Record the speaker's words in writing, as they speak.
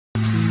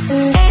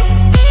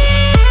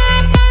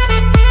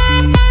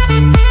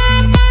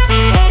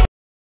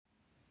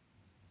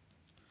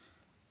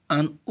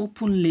An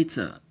open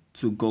letter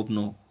to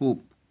Governor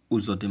Hope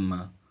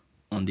Uzodinma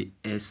on the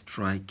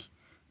airstrike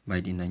by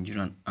the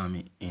Nigerian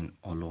army in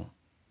Olo.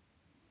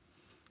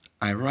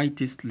 I write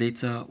this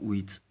letter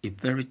with a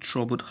very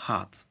troubled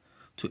heart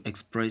to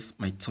express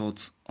my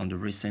thoughts on the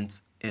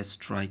recent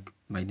airstrike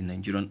by the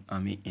Nigerian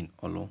army in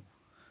Olo.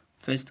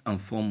 First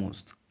and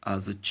foremost,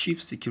 as the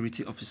Chief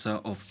Security Officer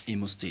of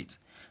Imo State,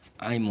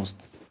 I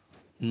must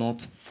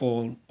not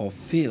fall or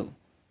fail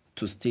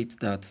to state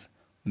that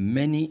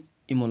many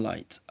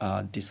Imolites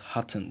are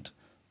disheartened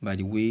by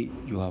the way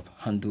you have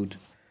handled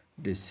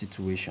the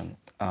situation,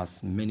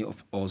 as many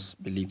of us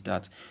believe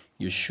that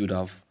you should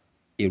have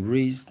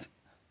erased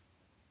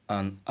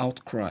an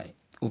outcry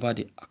over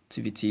the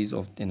activities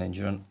of the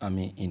Nigerian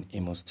army in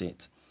Imo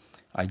State.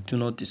 I do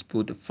not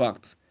dispute the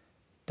fact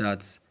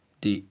that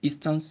the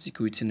Eastern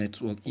Security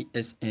Network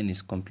ESN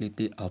is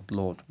completely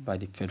outlawed by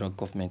the federal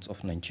government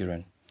of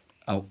Nigeria.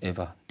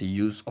 However, the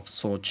use of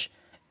such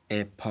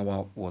air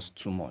power was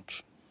too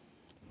much.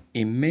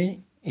 In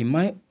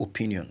my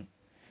opinion,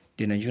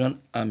 the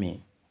Nigerian army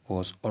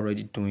was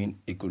already doing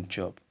a good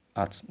job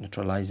at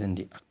neutralizing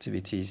the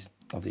activities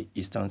of the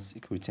Eastern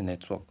Security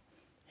Network.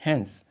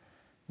 Hence,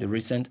 the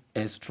recent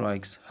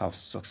airstrikes have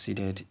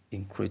succeeded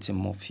in creating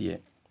more fear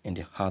in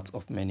the hearts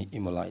of many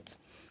Imolites,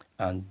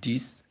 and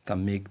this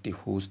can make the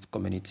host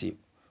community,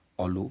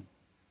 Olu,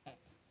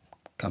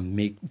 can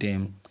make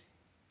them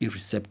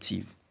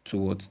irreceptive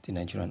towards the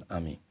Nigerian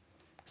army.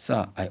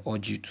 Sir, I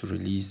urge you to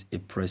release a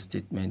press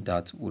statement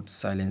that would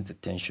silence the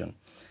tension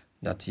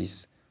that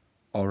is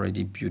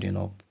already building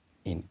up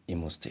in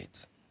Imo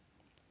State.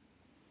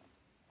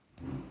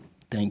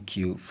 Thank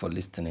you for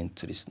listening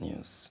to this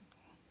news.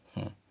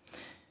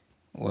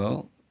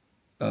 Well,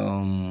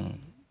 the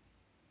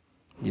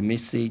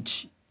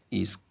message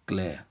is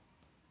clear.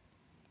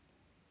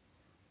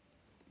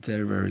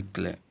 Very, very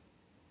clear.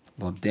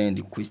 But then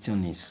the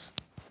question is,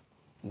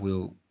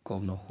 will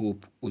Governor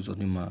Hope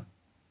Uzodinma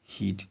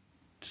heed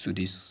to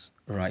this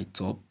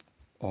write-up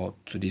or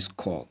to this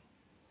call?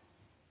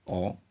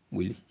 Or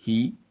will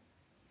he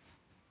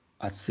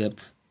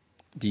accept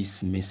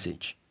this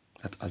message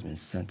that has been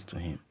sent to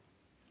him?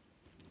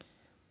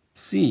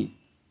 See,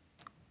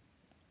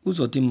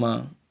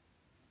 Uzodinma,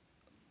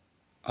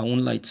 I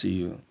won't lie to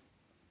you.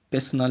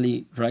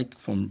 Personally, right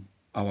from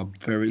our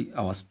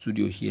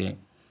studio here,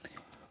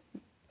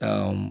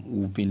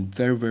 we've been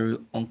very, very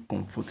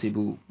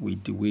uncomfortable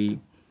with the way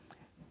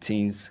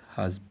things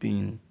has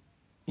been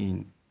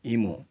in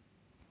Imo.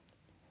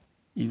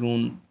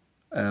 Even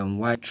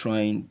while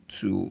trying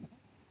to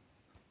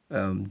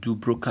do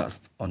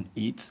broadcast on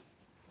it,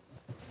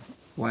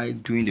 while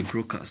doing the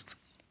broadcast,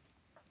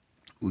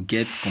 we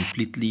get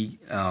completely,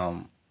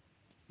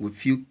 we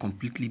feel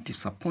completely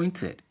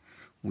disappointed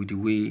with the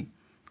way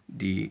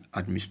the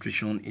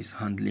administration is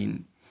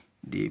handling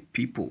the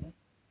people.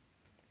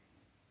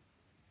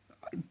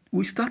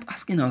 We start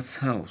asking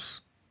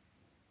ourselves,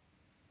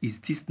 is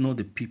this not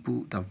the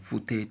people that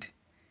voted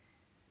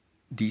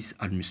this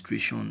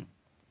administration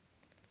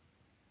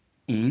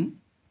in?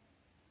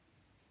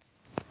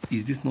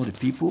 Is this not the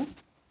people?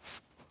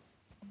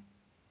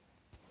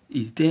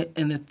 Is there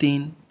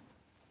anything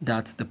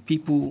that the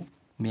people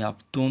may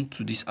have done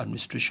to this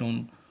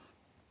administration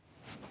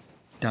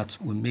that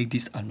will make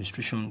this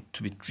administration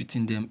to be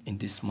treating them in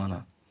this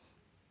manner?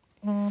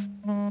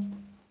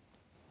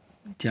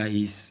 There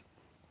is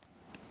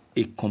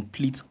a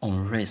complete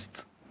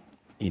unrest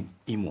in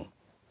Imo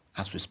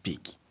as we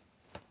speak.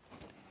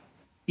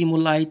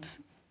 Imolites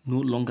no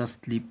longer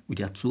sleep with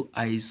their two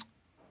eyes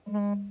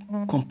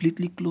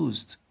completely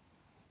closed.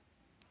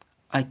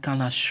 I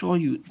can assure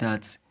you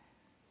that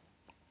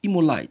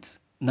Imolites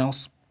now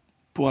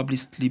probably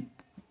sleep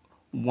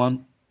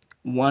 1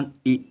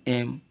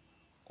 a.m.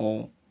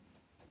 or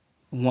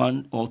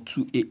 1 or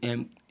 2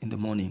 a.m. in the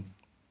morning.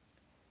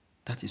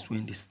 That is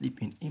when they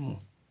sleep in Imo.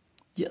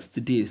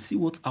 Yesterday, see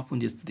what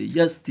happened yesterday.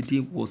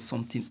 Yesterday was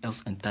something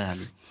else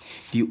entirely.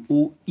 The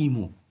whole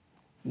Imo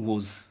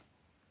was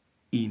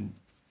in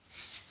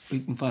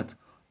fact,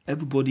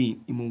 everybody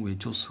in Imo were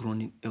just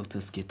running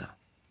helter-skelter.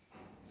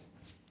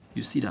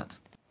 You see that?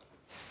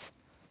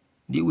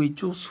 They were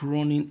just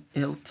running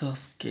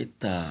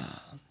helter-skelter.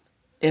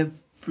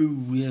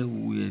 Everywhere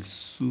were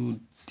so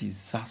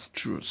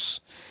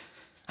disastrous.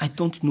 I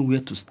don't know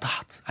where to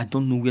start. I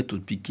don't know where to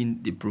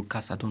begin the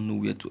broadcast. I don't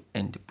know where to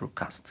end the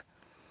broadcast.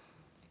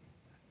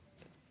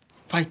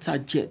 Fighter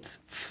jets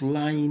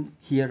flying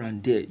here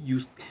and there.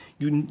 You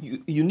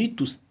need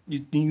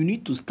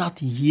to start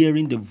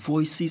hearing the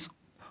voices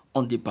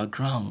on the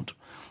background.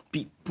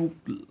 People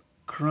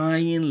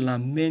crying,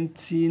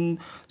 lamenting.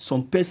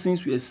 Some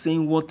persons were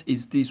saying, "What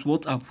is this?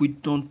 What have we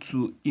done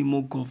to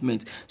Imo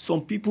government?"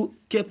 Some people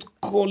kept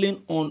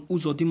calling on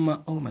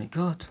Uzodinma. Oh my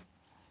God.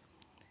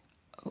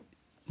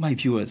 My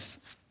viewers,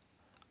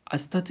 I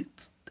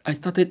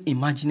started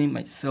imagining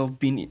myself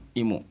being in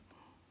Imo.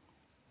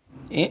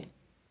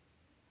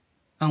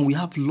 And we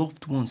have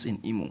loved ones in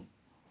Imo.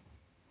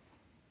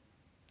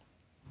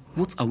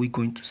 What are we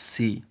going to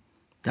say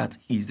that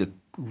is the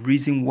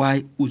reason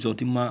why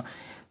Uzodinma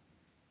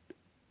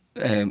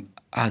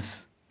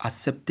has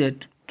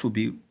accepted to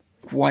be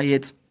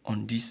quiet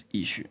on this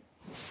issue.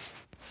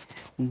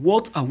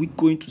 What are we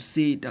going to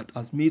say that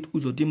has made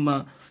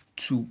Uzodinma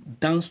to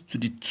dance to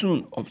the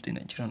tune of the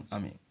Nigerian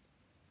army?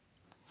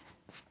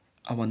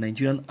 Our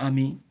Nigerian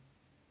army,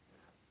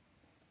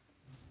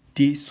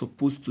 they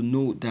supposed to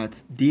know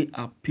that they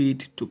are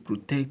paid to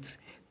protect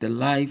the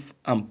life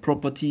and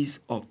properties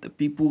of the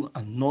people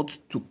and not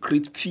to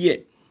create fear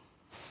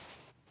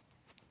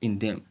in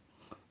them,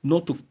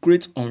 not to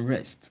create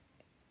unrest,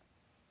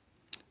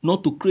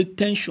 not to create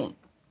tension.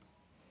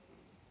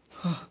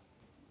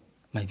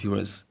 My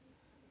viewers,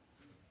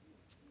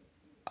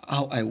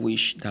 how I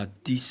wish that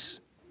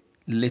this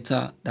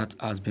letter that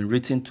has been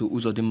written to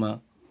Uzodinma,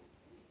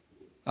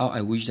 how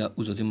I wish that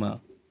Uzodinma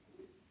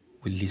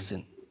will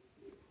listen.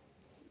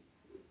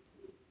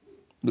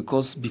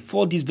 Because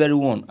before this very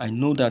one, I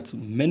know that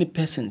many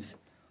persons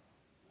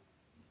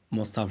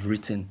must have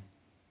written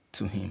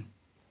to him.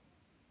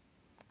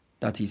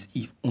 That is,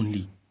 if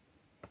only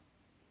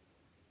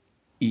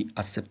he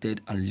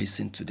accepted and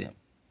listened to them.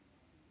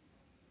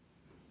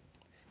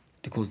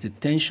 Because the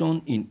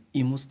tension in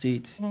Imo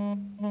State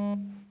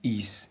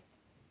is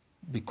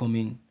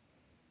becoming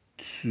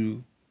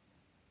too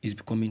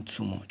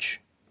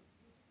much.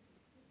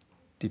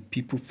 The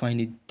people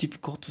find it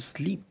difficult to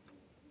sleep.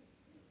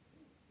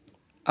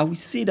 I will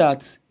say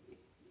that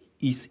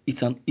it's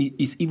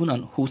even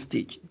an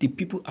hostage. The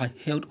people are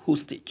held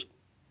hostage.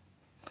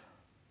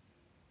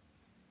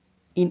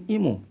 In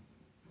Imo,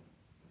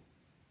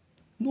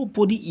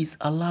 nobody is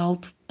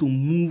allowed to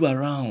move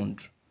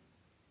around.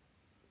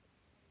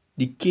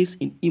 The case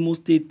in Imo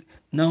State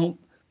now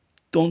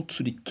turned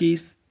to the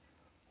case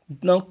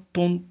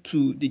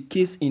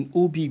in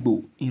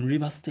Obigbo in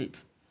Rivers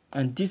State.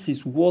 And this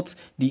is what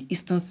the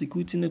Eastern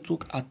Security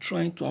Network are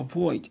trying to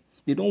avoid.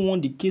 They don't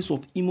want the case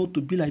of Imo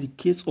to be like the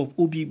case of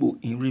Obigbo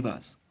in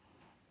Rivers.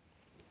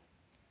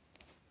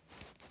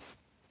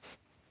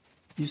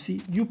 You see,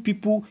 the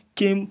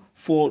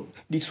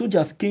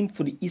soldiers came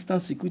for the Eastern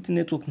Security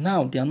Network.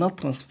 Now they are not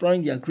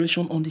transferring the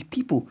aggression on the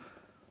people.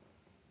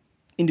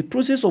 In the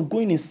process of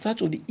going in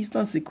search of the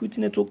Eastern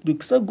Security Network, they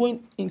start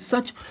going in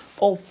search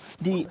of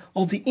the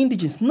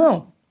indigents.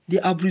 Now they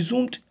have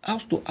resumed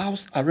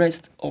house-to-house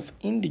arrest of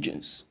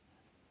indigents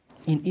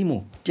in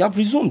Imo. They have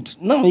resumed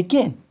now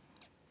again.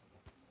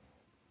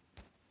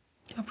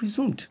 They have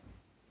resumed.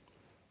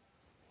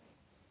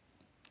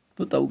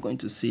 What are we going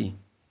to say?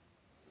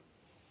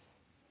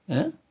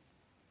 Eh?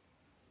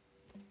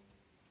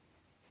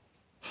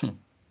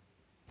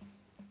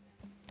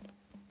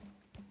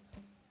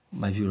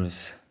 My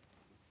viewers,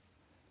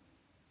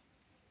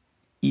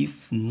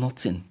 if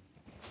nothing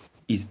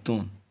is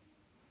done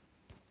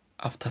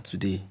after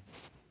today,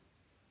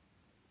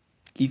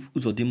 if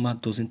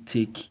Uzodinma doesn't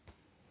take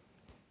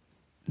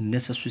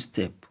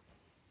necessary,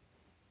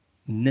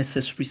 the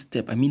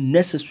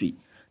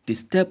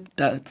step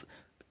that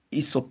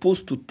is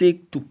supposed to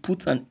take to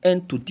put an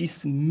end to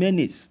this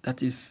menace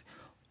that is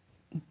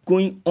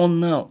going on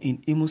now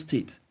in Imo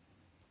State,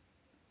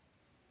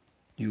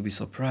 you'll be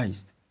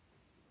surprised.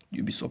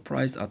 You'll be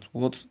surprised at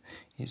what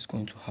is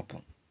going to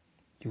happen.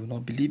 You will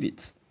not believe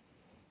it.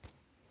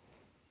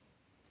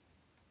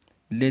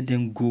 Let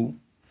them go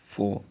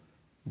for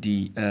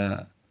the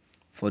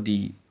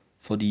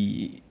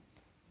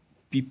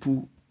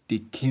people they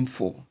came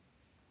for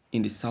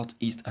in the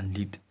southeast and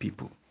leave the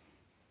people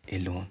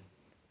alone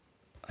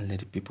and let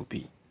the people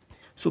be.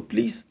 So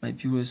please, my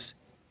viewers,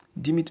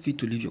 deem it fit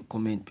to leave your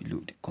comment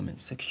below the comment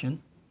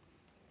section.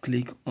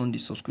 Click on the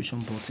subscription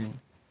button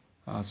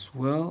as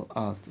well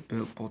as the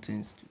bell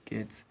buttons to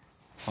get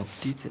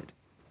updated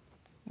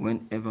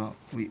whenever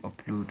we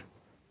upload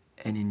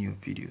any new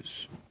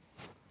videos.